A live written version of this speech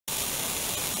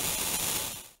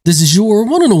This is your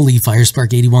one and only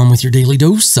FireSpark81 with your daily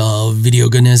dose of video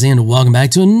goodness, and welcome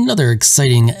back to another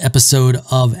exciting episode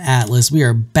of Atlas. We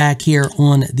are back here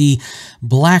on the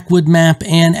Blackwood map,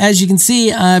 and as you can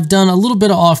see, I've done a little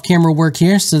bit of off-camera work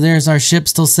here. So there's our ship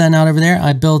still sitting out over there.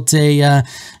 I built a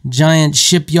giant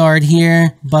shipyard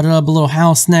here, butted up a little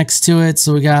house next to it.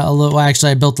 So we got a little,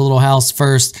 actually I built a little house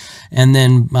first and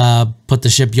then put the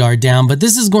shipyard down. But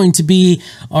this is going to be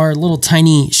our little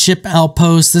tiny ship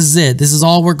outpost. This is it. This is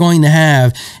all we're going to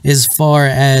have as far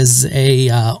as a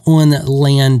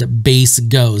on-land base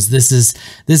goes. This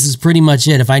is pretty much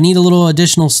it. If I need a little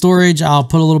additional storage, I'll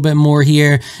put a little bit more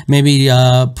here. Maybe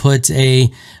put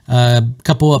a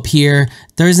couple up here.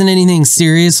 There isn't anything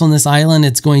serious on this island.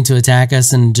 It's going to attack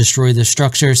us and destroy the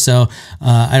structure, so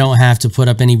I don't have to put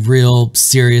up any real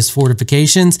serious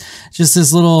fortifications. Just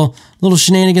this little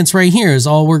shenanigans right here is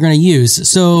all we're going to use.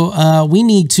 So we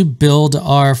need to build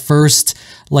our first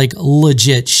like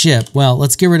legit ship. Well,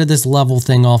 let's get rid of this level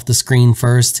thing off the screen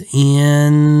first.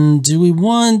 And do we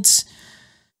want...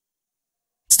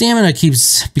 Stamina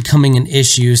keeps becoming an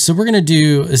issue, so we're going to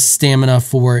do a stamina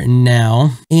for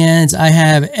now. And I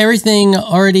have everything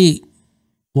already.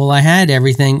 Well, I had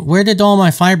everything. Where did all my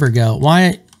fiber go?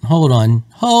 Why? Hold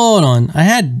on. I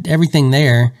had everything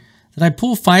there. Did I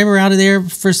pull fiber out of there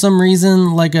for some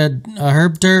reason, like a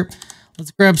herb derp?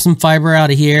 Let's grab some fiber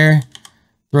out of here.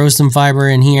 Throw some fiber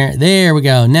in here. There we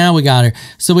go. Now we got her.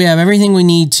 So we have everything we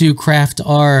need to craft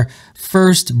our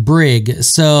first brig.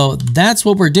 So that's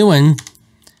what we're doing.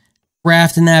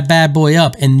 Crafting that bad boy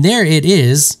up, and there it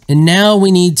is. And now we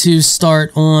need to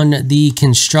start on the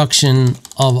construction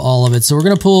of all of it. So we're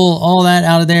going to pull all that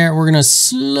out of there. We're going to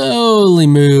slowly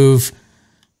move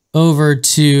over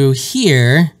to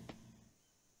here.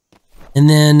 And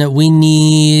then we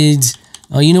need,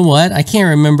 oh, you know what? I can't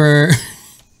remember.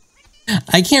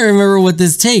 I can't remember what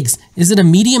this takes. Is it a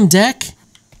medium deck?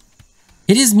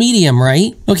 It is medium,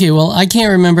 right? Okay, well, I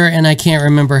can't remember, and I can't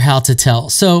remember how to tell.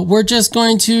 So we're just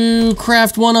going to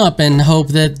craft one up and hope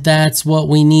that that's what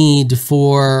we need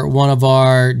for one of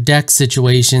our deck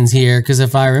situations here. Because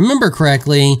if I remember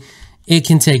correctly, it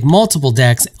can take multiple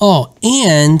decks. Oh,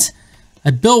 and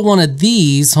I built one of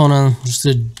these. Hold on, just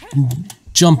to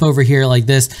jump over here like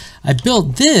this. I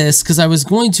built this because I was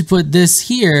going to put this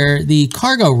here, the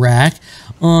cargo rack,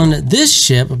 on this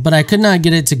ship, but I could not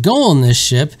get it to go on this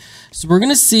ship. So we're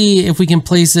going to see if we can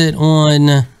place it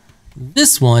on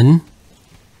this one,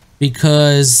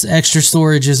 because extra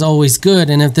storage is always good.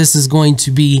 And if this is going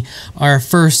to be our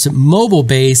first mobile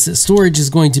base, storage is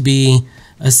going to be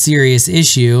a serious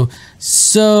issue.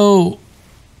 So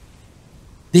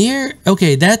there,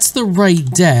 okay, that's the right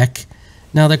deck.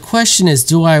 Now the question is,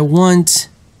 do I want,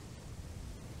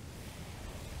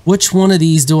 which one of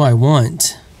these do I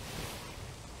want?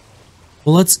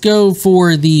 Well, let's go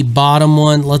for the bottom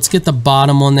one. Let's get the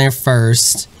bottom one there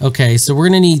first. Okay, so we're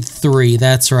going to need 3.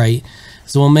 That's right.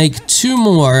 So we'll make 2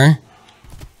 more.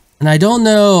 And I don't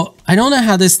know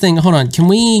how this thing, hold on. Can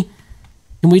we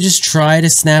just try to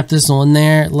snap this on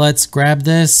there? Let's grab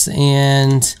this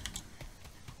and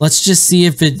let's just see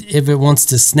if it wants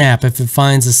to snap, if it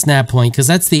finds a snap point, because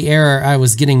that's the error I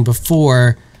was getting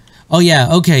before. Oh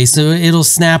yeah, okay, so it'll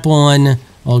snap on,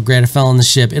 oh great, I fell on the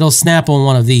ship. It'll snap on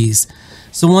one of these.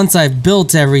 So once I've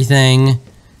built everything,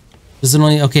 does it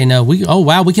only, okay, no, oh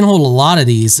wow, we can hold a lot of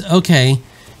these. Okay,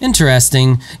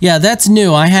 interesting. Yeah, that's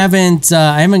new. I haven't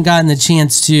gotten the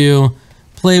chance to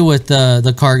play with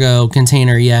the cargo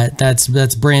container yet. That's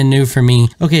brand new for me.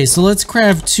 Okay, so let's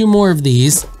craft 2 more of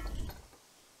these.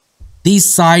 These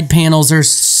side panels are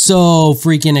so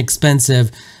freaking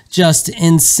expensive, just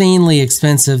insanely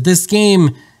expensive. This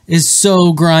game is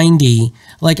so grindy.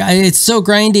 Like, it's so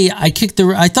grindy. I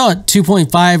thought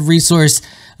 2.5 resource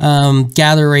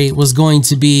gather rate was going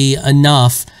to be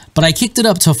enough, but I kicked it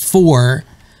up to 4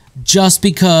 just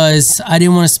because I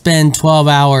didn't want to spend 12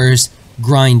 hours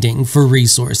grinding for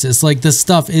resources. Like, this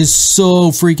stuff is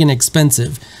so freaking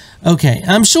expensive. Okay,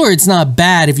 I'm sure it's not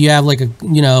bad if you have like a,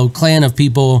 you know, clan of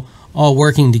people all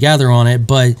working together on it,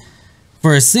 but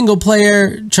for a single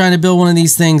player trying to build one of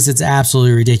these things, it's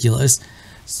absolutely ridiculous.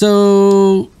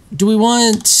 So do we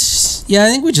want, yeah, I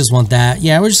think we just want that.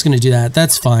 Yeah, we're just going to do that.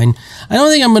 That's fine. I don't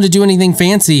think I'm going to do anything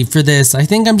fancy for this. I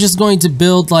think I'm just going to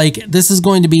build, like, this is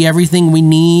going to be everything we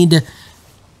need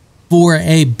for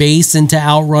a base and to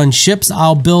outrun ships.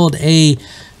 I'll build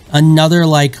another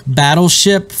like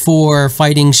battleship for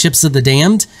fighting ships of the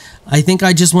damned. I think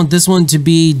I just want this one to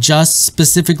be just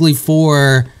specifically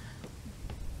for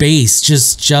base,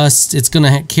 just it's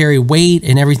gonna carry weight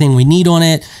and everything we need on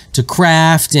it to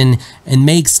craft and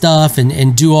make stuff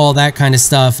and do all that kind of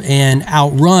stuff and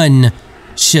outrun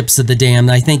ships of the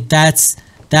damned. I think that's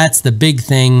the big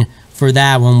thing for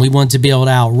that one. We want to be able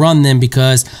to outrun them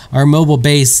because our mobile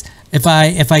base, if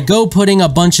I go putting a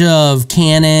bunch of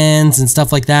cannons and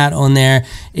stuff like that on there,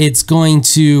 it's going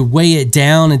to weigh it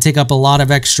down and take up a lot of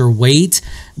extra weight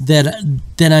that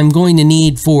I'm going to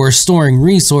need for storing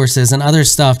resources and other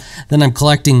stuff that I'm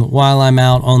collecting while I'm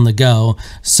out on the go.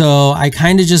 So I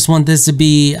kind of just want this to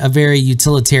be a very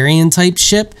utilitarian type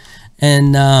ship,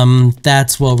 and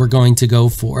that's what we're going to go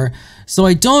for. So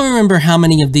I don't remember how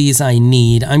many of these I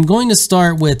need. I'm going to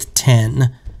start with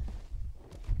 10.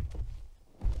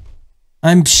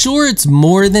 I'm sure it's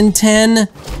more than 10,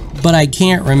 but I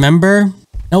can't remember.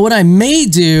 Now what I may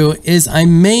do is I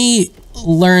may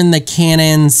learn the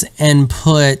cannons and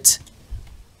put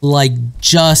like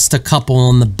just a couple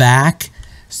on the back.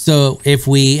 So if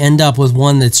we end up with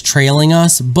one that's trailing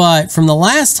us, but from the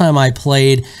last time I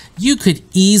played, you could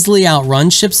easily outrun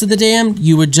ships of the damned.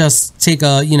 You would just take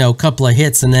a, couple of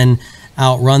hits and then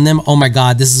outrun them. Oh my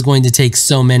God, this is going to take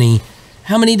so many.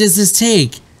 How many does this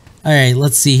take? All right,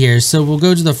 let's see here. So we'll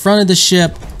go to the front of the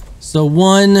ship. So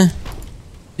 1,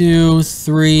 2,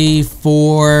 3,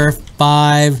 4,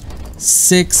 5,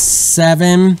 6,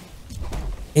 7,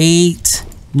 8,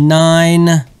 9,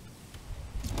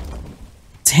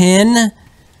 10.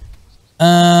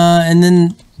 And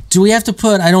then do we have to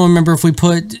put, I don't remember if we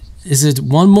put, is it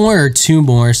 1 more or 2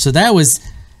 more? So that was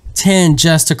 10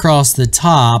 just across the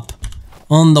top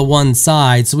on the one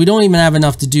side. So we don't even have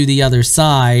enough to do the other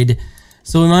side.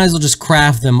 So we might as well just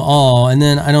craft them all, and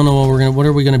then I don't know what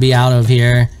are we gonna be out of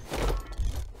here?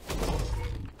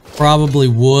 Probably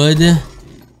wood.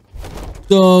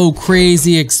 So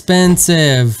crazy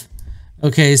expensive.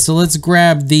 Okay, so let's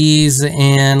grab these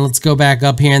and let's go back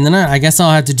up here, and then I guess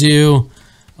I'll have to do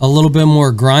a little bit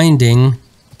more grinding.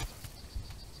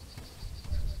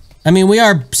 I mean, we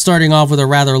are starting off with a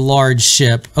rather large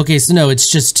ship. Okay, so no, it's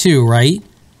just 2, right?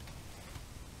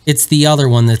 It's the other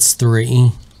one that's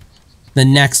 3. The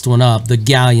next one up, the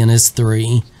galleon, is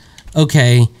 3.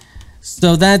 Okay,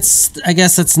 so I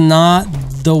guess that's not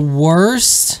the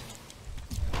worst.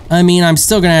 I mean, I'm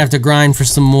still gonna have to grind for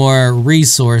some more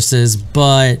resources,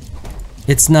 but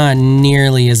it's not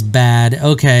nearly as bad.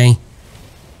 Okay.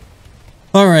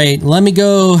 All right, let me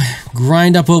go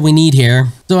grind up what we need here.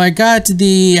 So I got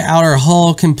the outer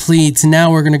hull complete.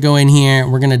 Now we're gonna go in here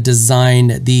and we're gonna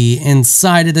design the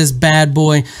inside of this bad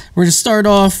boy. We're gonna start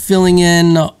off filling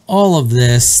in all of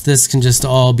this. This can just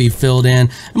all be filled in.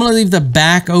 I'm gonna leave the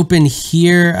back open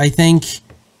here, I think.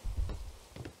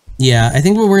 Yeah, I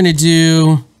think what we're gonna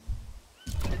do,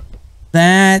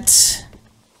 that,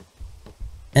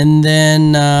 and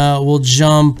then we'll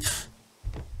jump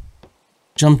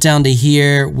down to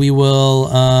here. We will,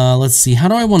 let's see, how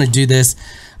do I want to do this?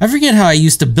 I forget how I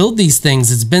used to build these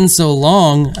things. It's been so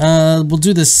long. We'll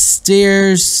do the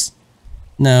stairs.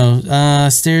 No,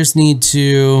 stairs need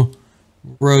to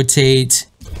rotate.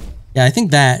 Yeah, I think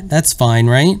that's fine,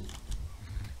 right?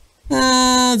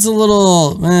 It's a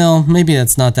little, well, maybe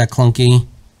that's not that clunky.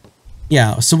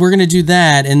 Yeah, so we're gonna do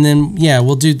that, and then, yeah,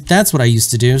 we'll do, that's what I used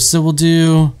to do. So we'll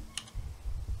do,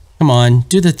 come on,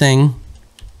 do the thing.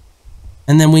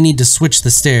 And then we need to switch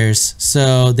the stairs,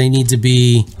 so they need to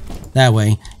be that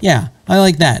way. Yeah, I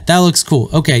like that. That looks cool.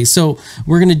 Okay, so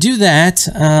we're gonna do that.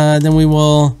 Then we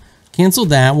will cancel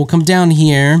that. We'll come down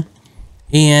here,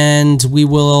 and we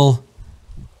will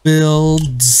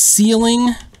build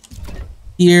ceiling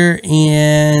here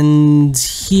and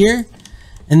here.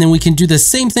 And then we can do the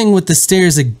same thing with the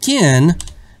stairs again.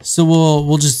 So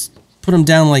we'll just put them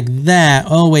down like that.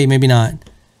 Oh wait, maybe not.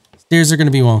 Stairs are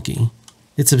gonna be wonky.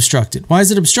 It's obstructed. Why is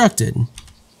it obstructed?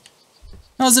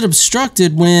 How is it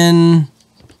obstructed when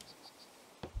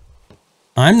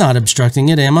I'm not obstructing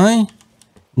it, am I?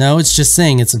 No, it's just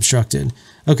saying it's obstructed.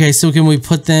 Okay, so can we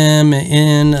put them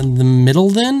in the middle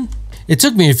then? It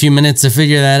took me a few minutes to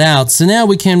figure that out. So now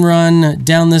we can run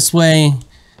down this way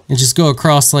and just go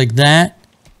across like that.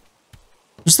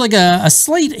 Just like a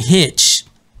slight hitch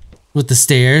with the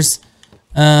stairs,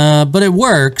 but it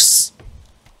works.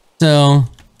 So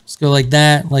let's go like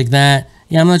that, like that.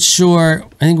 Yeah, I'm not sure.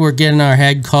 I think we're getting our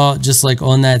head caught just like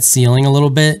on that ceiling a little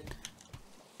bit.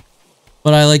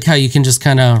 But I like how you can just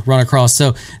kind of run across.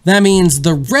 So that means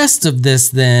the rest of this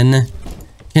then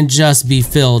can just be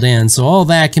filled in. So all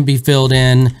that can be filled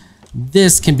in.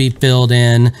 This can be filled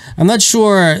in. I'm not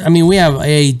sure. I mean, we have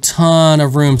a ton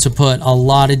of room to put a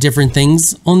lot of different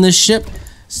things on this ship.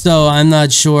 So I'm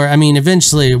not sure. I mean,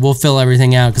 eventually we'll fill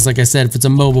everything out because like I said, if it's a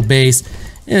mobile base,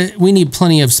 we need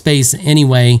plenty of space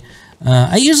anyway.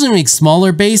 I usually make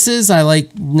smaller bases. I like,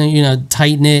 you know,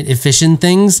 tight knit, efficient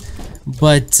things.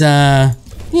 But,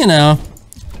 you know,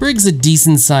 Brig's a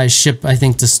decent sized ship, I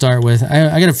think, to start with.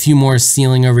 I got a few more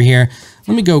ceiling over here.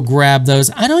 Let me go grab those.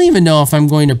 I don't even know if I'm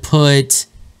going to put...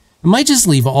 I might just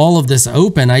leave all of this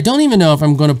open. I don't even know if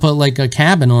I'm going to put like a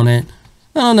cabin on it.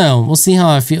 I don't know. We'll see how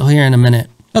I feel here in a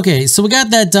minute. Okay, so we got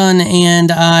that done,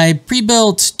 and I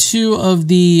pre-built 2 of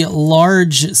the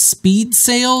large speed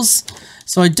sails.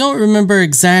 So I don't remember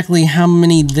exactly how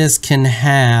many this can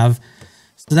have.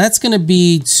 So that's going to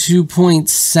be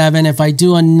 2.7. If I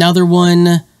do another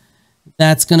one,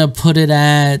 that's going to put it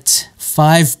at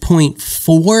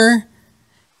 5.4.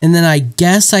 And then I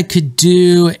guess I could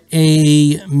do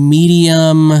a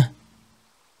medium,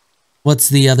 what's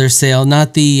the other sail?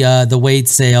 Not the weight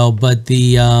sail, but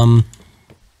the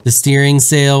steering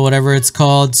sail, whatever it's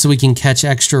called, so we can catch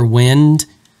extra wind.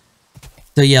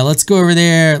 So yeah, let's go over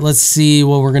there. Let's see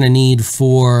what we're gonna need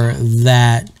for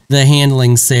that, the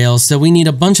handling sail. So we need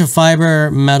a bunch of fiber,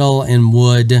 metal, and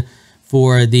wood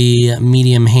for the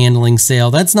medium handling sail.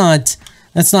 That's not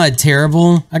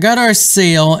terrible. I got our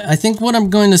sail. I think what I'm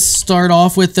going to start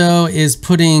off with though is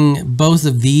putting both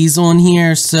of these on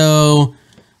here. So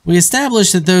we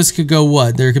established that those could go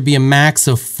what? There could be a max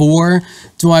of 4.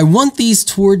 Do I want these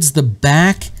towards the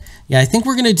back? Yeah, I think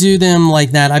we're gonna do them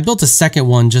like that. I built a second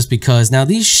one just because. Now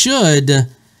these add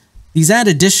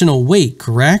additional weight,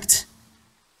 correct?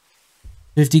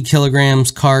 50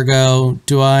 kilograms cargo.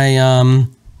 Do I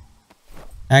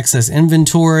access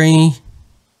inventory?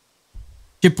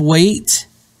 Ship weight.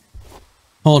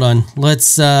 Hold on.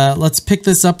 Let's pick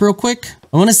this up real quick.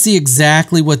 I want to see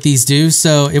exactly what these do.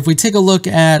 So if we take a look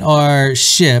at our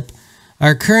ship,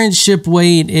 our current ship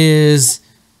weight is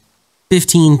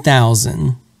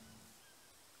 15,000.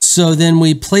 So then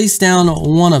we place down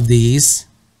one of these,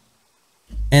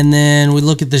 and then we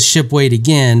look at the ship weight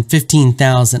again,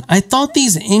 15,000. I thought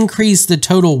these increase the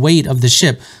total weight of the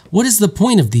ship. What is the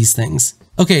point of these things?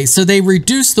 Okay, so they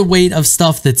reduce the weight of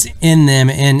stuff that's in them,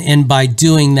 and by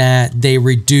doing that, they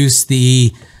reduce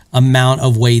the amount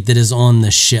of weight that is on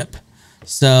the ship.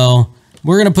 So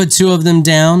we're going to put 2 of them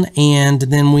down, and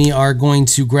then we are going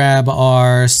to grab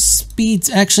our speeds.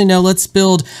 Actually, no, let's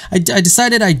build. I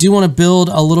decided I do want to build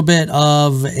a little bit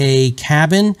of a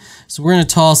cabin. So we're going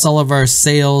to toss all of our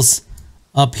sails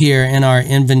up here in our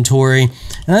inventory.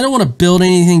 And I don't want to build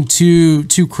anything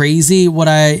too crazy. What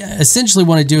I essentially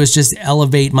want to do is just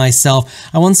elevate myself.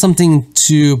 I want something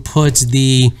to put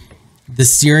the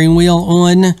steering wheel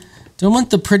on. Do I want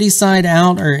the pretty side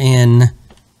out or in?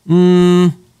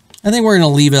 I think we're going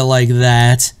to leave it like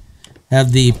that.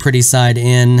 Have the pretty side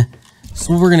in.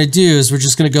 So what we're going to do is we're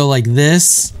just going to go like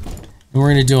this. And we're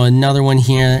going to do another one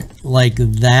here like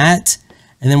that.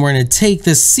 And then we're going to take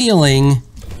this ceiling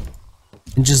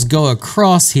and just go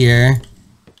across here.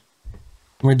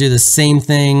 We're going to do the same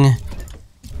thing.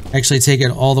 Actually take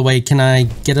it all the way. Can I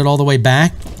get it all the way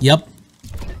back? Yep.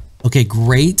 Okay,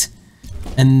 great.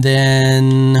 And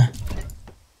then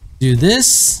do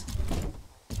this.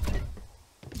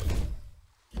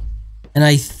 And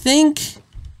I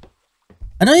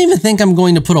don't even think I'm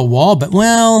going to put a wall, but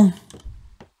well,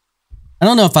 I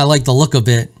don't know if I like the look of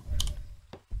it.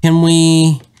 Can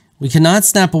we cannot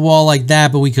snap a wall like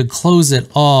that, but we could close it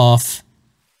off.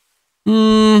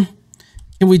 Can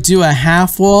we do a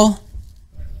half wall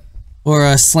or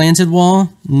a slanted wall?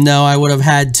 No, I would have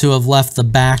had to have left the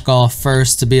back off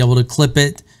first to be able to clip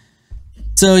it.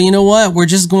 So you know what? We're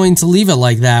just going to leave it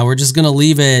like that. We're just going to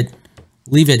leave it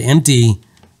empty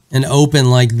and open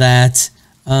like that.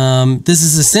 This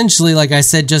is essentially, like I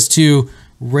said, just to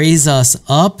raise us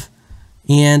up.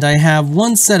 And I have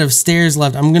one set of stairs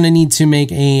left. I'm going to need to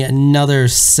make another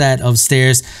set of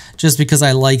stairs just because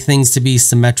I like things to be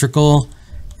symmetrical.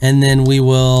 And then we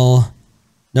will...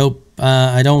 Nope,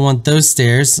 I don't want those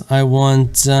stairs. I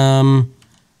want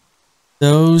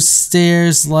those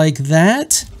stairs like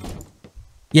that.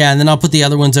 Yeah, and then I'll put the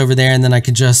other ones over there, and then I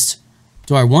could just...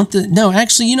 Do I want the... No,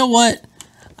 actually, you know what?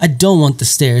 I don't want the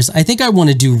stairs. I think I want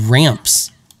to do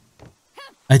ramps.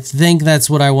 I think that's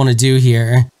what I want to do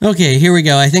here. Okay, here we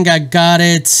go. I think I got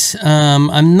it.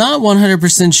 I'm not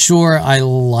 100% sure I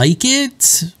like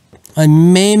it. I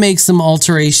may make some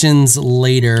alterations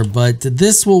later, but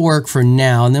this will work for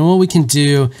now. And then what we can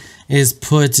do is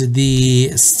put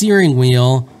the steering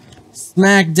wheel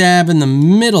smack dab in the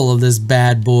middle of this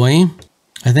bad boy.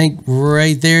 I think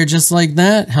right there, just like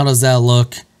that. How does that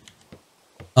look?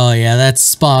 Oh yeah, that's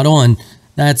spot on.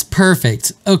 That's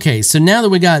perfect. Okay, so now that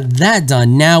we got that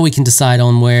done, now we can decide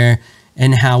on where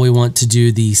and how we want to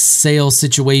do the sail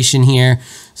situation here.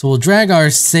 So we'll drag our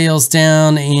sails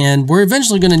down, and we're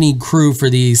eventually going to need crew for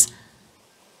these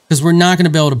because we're not going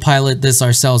to be able to pilot this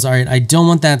ourselves. All right, I don't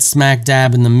want that smack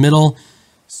dab in the middle.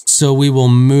 So we will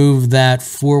move that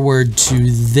forward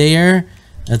to there.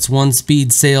 That's one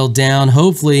speed sail down.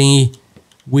 Hopefully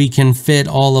we can fit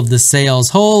all of the sails.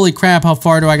 Holy crap, how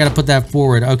far do I got to put that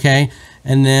forward? Okay.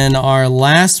 And then our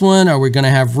last one, are we going to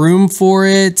have room for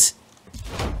it?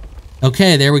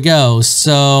 Okay, there we go.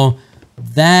 So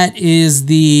that is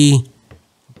the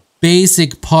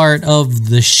basic part of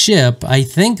the ship. I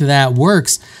think that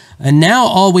works. And now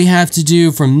all we have to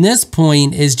do from this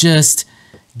point is just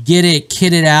get it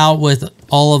kitted out with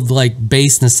all of like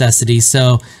base necessities.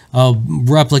 So I'll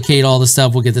replicate all the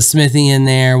stuff. We'll get the smithy in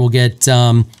there. We'll get,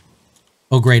 oh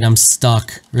great, I'm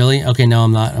stuck. Really? Okay, no,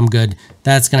 I'm not. I'm good.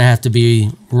 That's gonna have to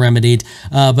be remedied.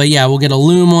 But yeah, we'll get a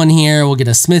loom on here. We'll get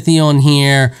a smithy on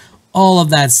here. All of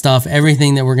that stuff,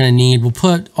 everything that we're gonna need. We'll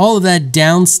put all of that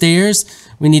downstairs.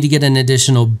 We need to get an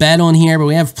additional bed on here, but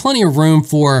we have plenty of room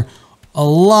for a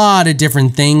lot of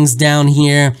different things down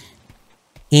here.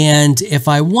 And if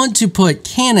I want to put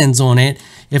cannons on it,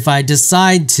 if I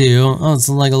decide to, oh, it's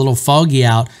like a little foggy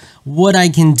out, what I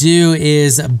can do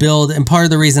is build, and part of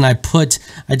the reason I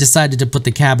decided to put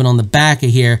the cabin on the back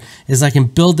of here is I can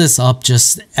build this up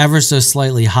just ever so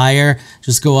slightly higher,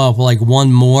 just go up like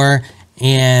one more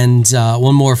and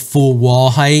one more full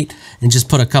wall height and just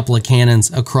put a couple of cannons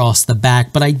across the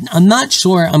back. But I'm not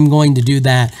sure I'm going to do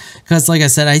that because like I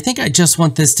said, I think I just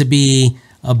want this to be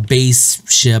a base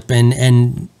ship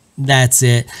and that's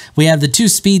it. We have the 2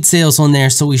 speed sails on there,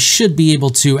 so we should be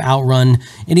able to outrun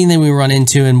anything we run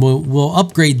into, and we'll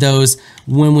upgrade those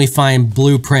when we find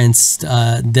blueprints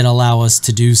that allow us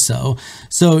to do so.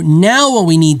 So now what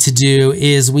we need to do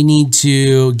is we need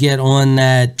to get on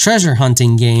that treasure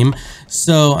hunting game.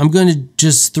 So I'm going to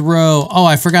just throw, oh,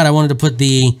 I forgot I wanted to put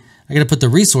I gotta put the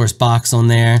resource box on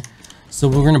there. So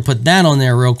we're going to put that on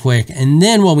there real quick. And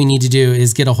then what we need to do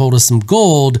is get a hold of some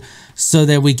gold so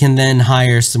that we can then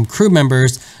hire some crew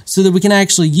members so that we can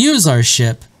actually use our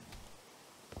ship.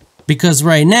 Because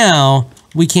right now,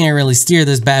 we can't really steer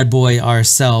this bad boy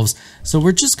ourselves. So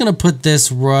we're just going to put this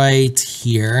right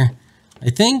here.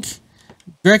 I think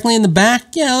directly in the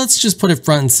back. Yeah, let's just put it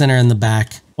front and center in the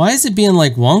back. Why is it being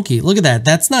like wonky? Look at that.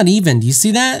 That's not even. Do you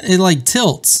see that? It like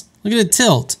tilts. Look at it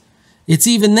tilt. It's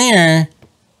even there.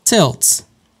 Tilts.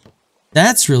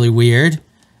 That's really weird.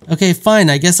 Okay, fine.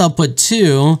 I guess I'll put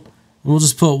 2. We'll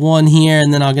just put 1 here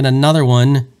and then I'll get another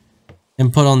one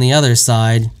and put on the other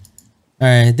side. All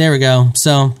right, there we go.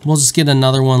 So we'll just get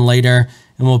another one later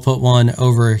and we'll put one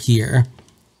over here.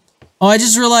 Oh, I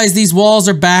just realized these walls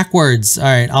are backwards. All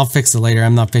right, I'll fix it later.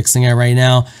 I'm not fixing it right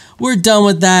now. We're done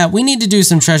with that. We need to do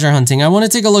some treasure hunting. I want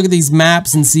to take a look at these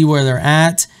maps and see where they're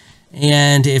at.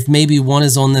 And if maybe one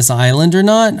is on this island or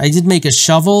not. I did make a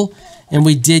shovel and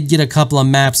we did get a couple of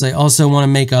maps. I also want to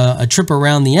make a trip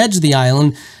around the edge of the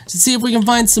island to see if we can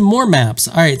find some more maps.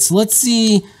 All right, so let's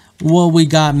see what we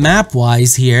got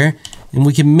map-wise here. And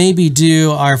we can maybe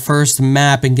do our first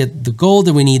map and get the gold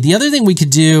that we need. The other thing we could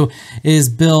do is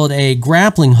build a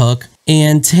grappling hook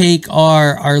and take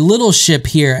our little ship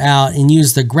here out and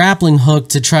use the grappling hook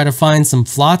to try to find some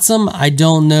flotsam. I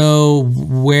don't know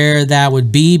where that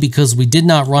would be because we did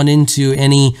not run into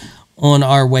any on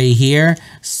our way here.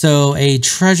 So a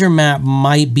treasure map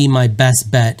might be my best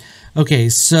bet. Okay,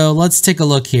 so let's take a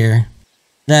look here.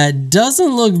 That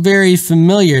doesn't look very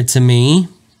familiar to me.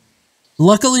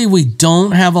 Luckily, we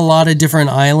don't have a lot of different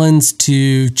islands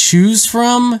to choose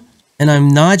from, and I'm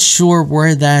not sure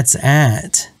where that's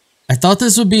at. I thought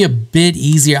this would be a bit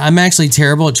easier. I'm actually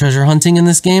terrible at treasure hunting in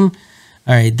this game.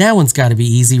 All right, that one's got to be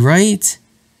easy, right?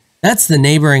 That's the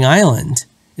neighboring island.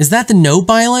 Is that the Nope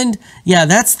Island? Yeah,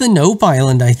 that's the Nope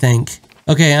Island, I think.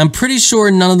 Okay, I'm pretty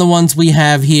sure none of the ones we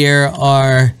have here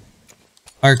are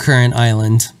our current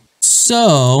island.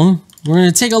 So we're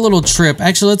going to take a little trip.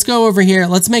 Actually, let's go over here.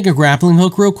 Let's make a grappling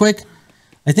hook real quick.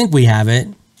 I think we have it.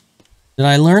 Did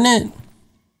I learn it?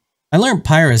 I learned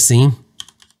piracy.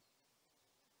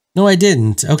 No, I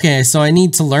didn't. Okay, so I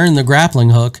need to learn the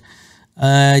grappling hook.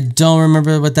 I don't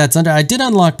remember what that's under. I did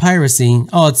unlock piracy.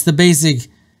 Oh, it's the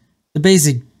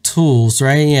basic tools,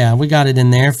 right? Yeah, we got it in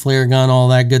there. Flare gun, all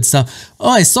that good stuff. Oh,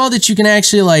 I saw that you can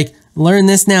actually like learn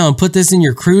this now and put this in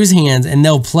your crew's hands and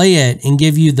they'll play it and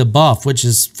give you the buff, which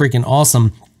is freaking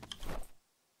awesome.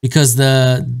 Because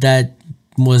that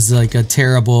was like a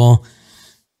terrible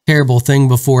thing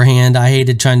beforehand. I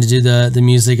hated trying to do the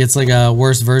music. It's like a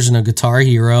worse version of Guitar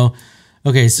Hero.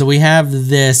 Okay, so we have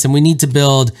this and we need to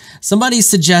build, somebody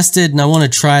suggested, and I want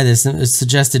to try this, it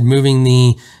suggested moving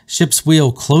the ship's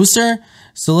wheel closer.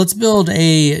 So let's build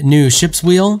a new ship's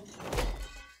wheel.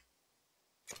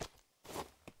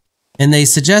 And they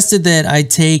suggested that I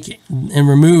take and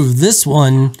remove this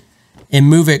one and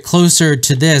move it closer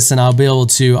to this, and I'll be able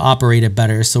to operate it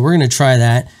better. So we're going to try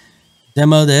that.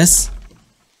 Demo this.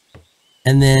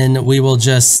 And then we will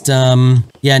just,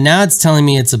 yeah, now it's telling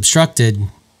me it's obstructed.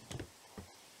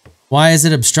 Why is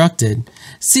it obstructed?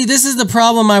 See, this is the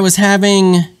problem I was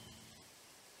having.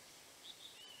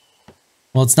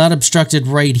 Well, it's not obstructed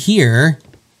right here.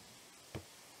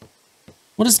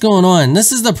 What is going on?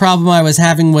 This is the problem I was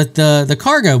having with the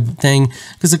cargo thing,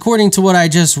 because according to what I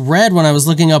just read when I was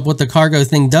looking up what the cargo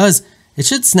thing does, it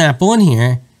should snap on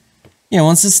here. Yeah, it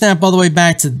wants to snap all the way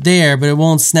back to there, but it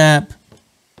won't snap.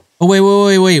 Oh,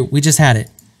 wait. We just had it.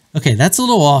 Okay, that's a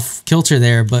little off kilter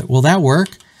there, but will that work?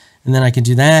 And then I can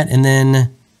do that, and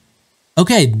then...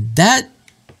 Okay,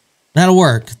 that'll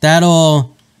work.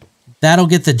 That'll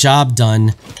get the job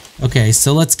done. Okay,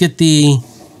 so let's get the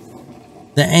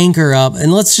anchor up,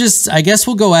 and let's just, I guess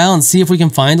we'll go out and see if we can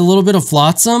find a little bit of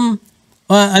flotsam.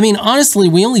 I mean, honestly,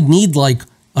 we only need like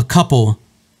a couple.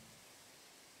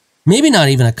 Maybe not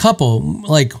even a couple,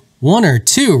 like 1 or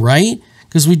 2, right?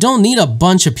 Because we don't need a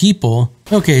bunch of people.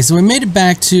 Okay, so we made it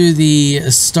back to the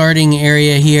starting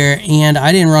area here, and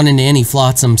I didn't run into any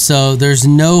flotsam, so there's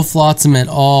no flotsam at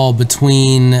all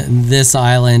between this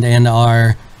island and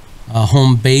our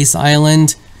home base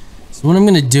island. So what I'm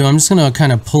going to do, I'm just going to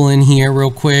kind of pull in here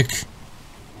real quick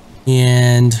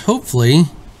and hopefully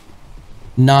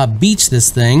not beach this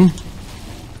thing.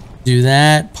 Do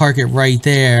that, park it right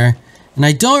there. And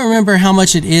I don't remember how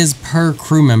much it is per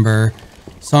crew member.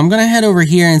 So I'm going to head over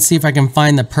here and see if I can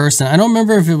find the person. I don't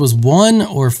remember if it was 1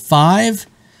 or 5.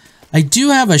 I do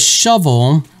have a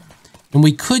shovel, and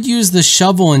we could use the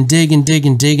shovel and dig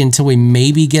until we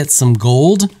maybe get some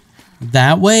gold.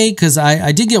 That way, because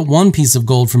I did get 1 piece of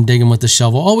gold from digging with the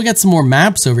shovel. Oh, we got some more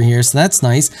maps over here, so that's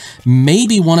nice.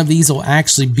 Maybe one of these will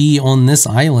actually be on this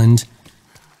island.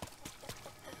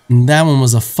 And that one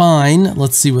was a find.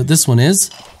 Let's see what this one is.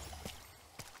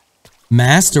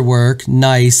 Masterwork,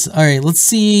 nice. All right, let's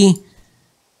see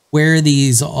where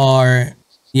these are.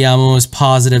 Yeah, I'm almost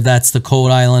positive that's the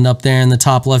cold island up there in the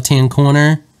top left-hand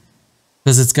corner.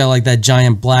 Because it's got like that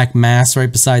giant black mass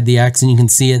right beside the X, and you can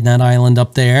see it in that island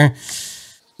up there.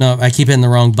 No, I keep hitting the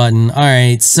wrong button. All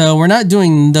right, so we're not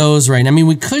doing those right now. I mean,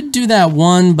 we could do that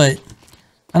one, but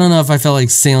I don't know if I felt like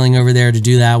sailing over there to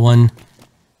do that one.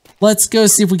 Let's go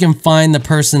see if we can find the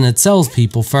person that sells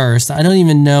people first. I don't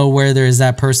even know where there is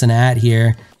that person at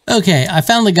here. Okay, I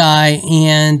found the guy,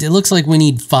 and it looks like we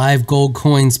need 5 gold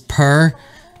coins per.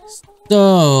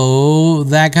 So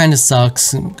that kind of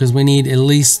sucks because we need at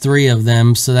least 3 of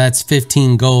them. So that's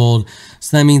 15 gold.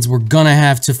 So that means we're going to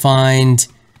have to find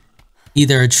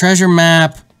either a treasure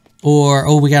map or,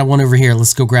 oh, we got one over here.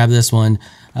 Let's go grab this one.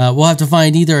 We'll have to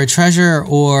find either a treasure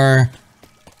or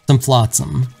some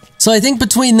flotsam. So I think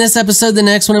between this episode and the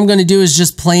next one I'm going to do is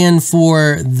just plan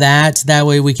for that. That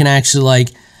way we can actually like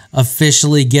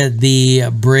officially get the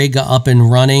brig up and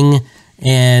running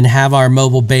and have our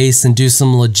mobile base and do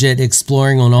some legit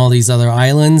exploring on all these other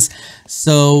islands.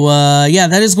 So yeah,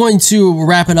 that is going to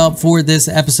wrap it up for this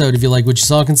episode. If you like what you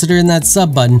saw, consider hitting that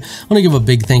sub button. I want to give a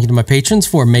big thank you to my patrons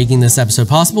for making this episode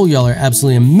possible. Y'all are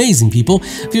absolutely amazing people.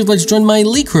 If you'd like to join my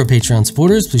elite crew of Patreon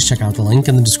supporters, please check out the link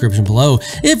in the description below.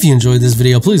 If you enjoyed this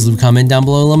video, please leave a comment down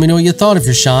below and let me know what you thought. If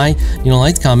you're shy, you don't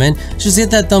like to comment, just hit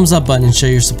that thumbs up button and show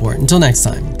your support. Until next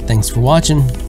time, thanks for watching.